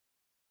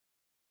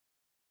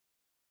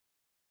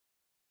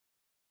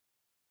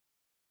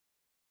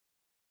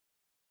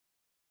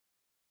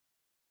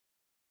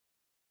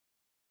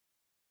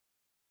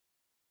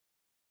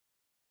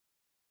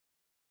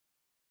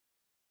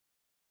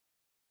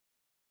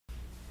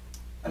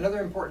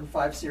Another important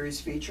 5 Series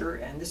feature,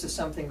 and this is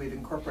something we've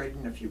incorporated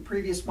in a few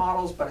previous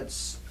models, but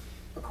it's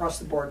across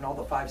the board in all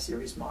the 5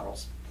 Series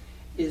models,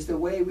 is the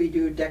way we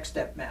do deck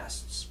step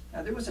masts.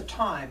 Now there was a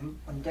time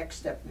when deck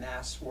step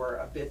masts were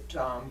a bit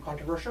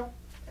controversial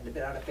and a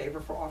bit out of favor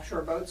for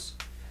offshore boats.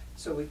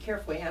 So we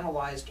carefully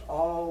analyzed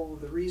all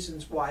the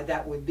reasons why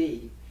that would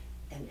be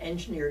and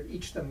engineered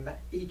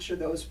each of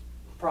those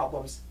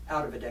problems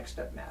out of a deck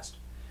step mast.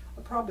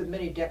 The problem with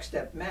many deck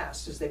step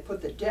masts is they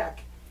put the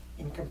deck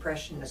in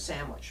compression in a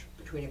sandwich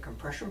between a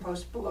compression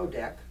post below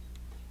deck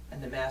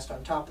and the mast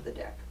on top of the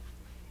deck.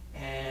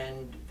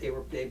 And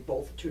they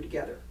bolt the two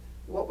together.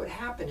 What would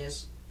happen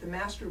is the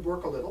mast would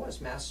work a little,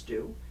 as masts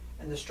do,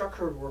 and the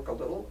structure would work a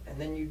little,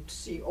 and then you'd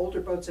see older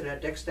boats that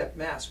had deck step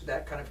masts with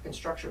that kind of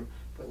construction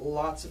with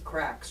lots of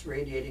cracks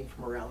radiating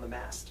from around the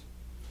mast.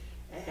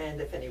 And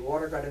if any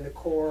water got in the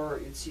core,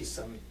 you'd see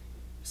some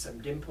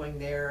dimpling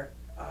there,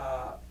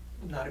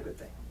 not a good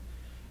thing.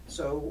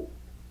 So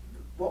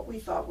what we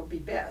thought would be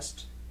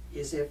best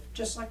is if,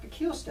 just like a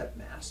keel step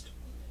mast,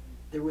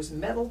 there was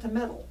metal to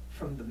metal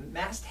from the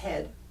mast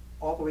head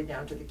all the way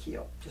down to the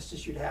keel, just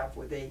as you'd have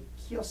with a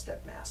keel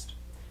step mast.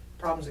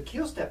 Problems with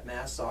keel step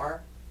masts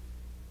are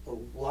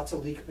lots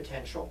of leak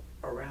potential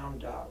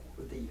around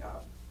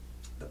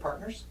the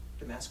partners,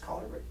 the mast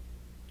collar,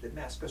 the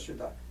mast goes through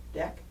the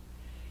deck,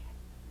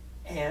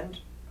 and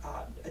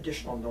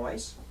additional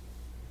noise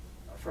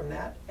from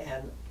that,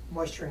 and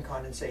moisture and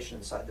condensation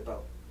inside the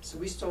boat. So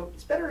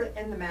it's better to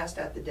end the mast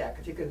at the deck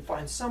if you can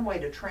find some way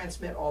to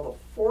transmit all the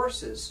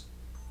forces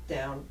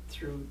down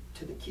through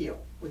to the keel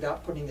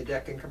without putting the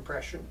deck in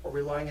compression or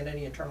relying on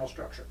any internal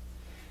structure.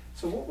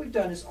 So what we've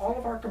done is all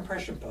of our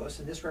compression posts,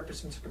 and this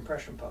represents a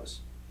compression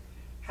post,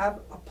 have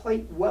a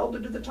plate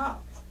welded to the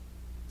top.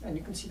 And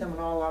you can see them in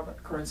all our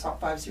current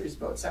 5 Series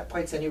boats. That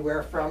plate's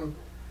anywhere from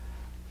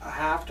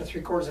 1/2 to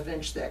 3/4 of an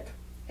inch thick.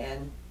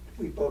 And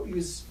we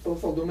use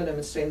both aluminum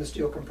and stainless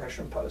steel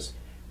compression posts.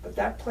 But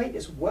that plate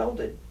is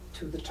welded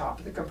to the top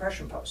of the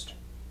compression post.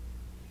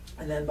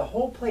 And then the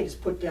whole plate is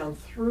put down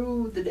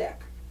through the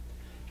deck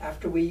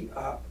after we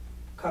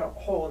cut a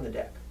hole in the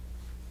deck.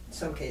 In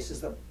some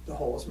cases, the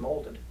hole is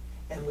molded.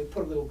 And we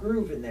put a little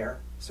groove in there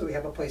so we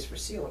have a place for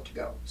sealant to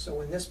go. So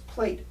when this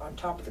plate on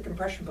top of the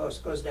compression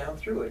post goes down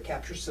through, it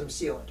captures some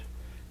sealant.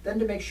 Then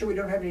to make sure we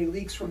don't have any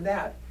leaks from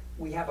that,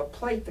 we have a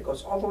plate that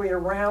goes all the way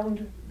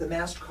around the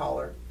mast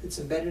collar that's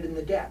embedded in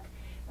the deck.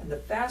 And the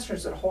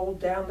fasteners that hold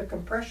down the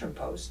compression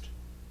post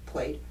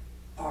plate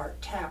are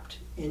tapped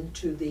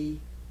into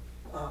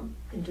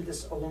into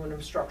this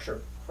aluminum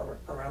structure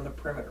around the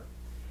perimeter.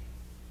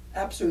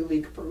 Absolutely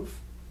leak-proof,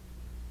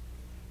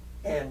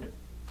 and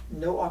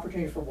no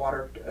opportunity for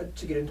water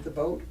to get into the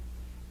boat.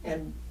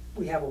 And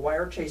we have a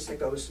wire chase that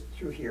goes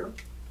through here.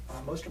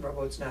 Most of our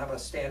boats now have a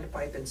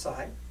standpipe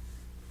inside,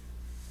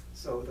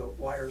 so the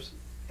wires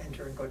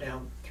enter and go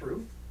down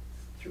through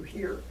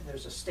here, and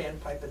there's a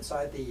standpipe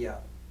inside the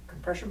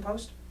compression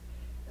post,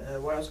 and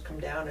the wires come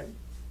down and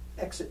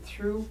exit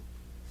through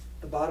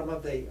the bottom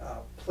of the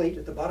plate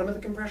at the bottom of the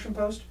compression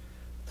post,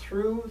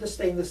 through the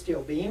stainless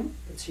steel beam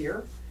that's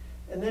here,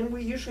 and then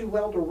we usually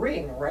weld a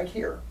ring right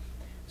here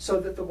so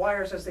that the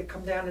wires, as they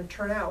come down and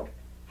turn out,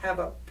 have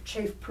a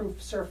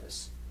chafe-proof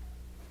surface.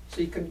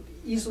 So you can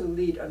easily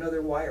lead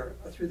another wire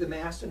through the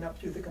mast and up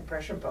through the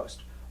compression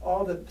post.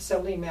 All the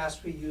acetylene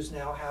masts we use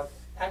now have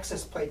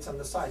access plates on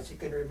the sides. So you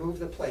can remove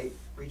the plate,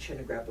 reach in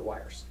and grab the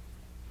wires.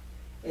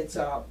 It's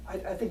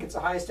I think it's the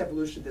highest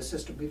evolution of the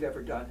system we've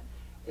ever done.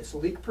 It's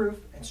leak-proof,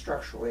 and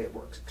structurally it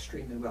works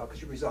extremely well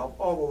because you resolve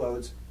all the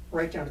loads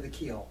right down to the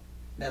keel,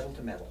 metal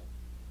to metal.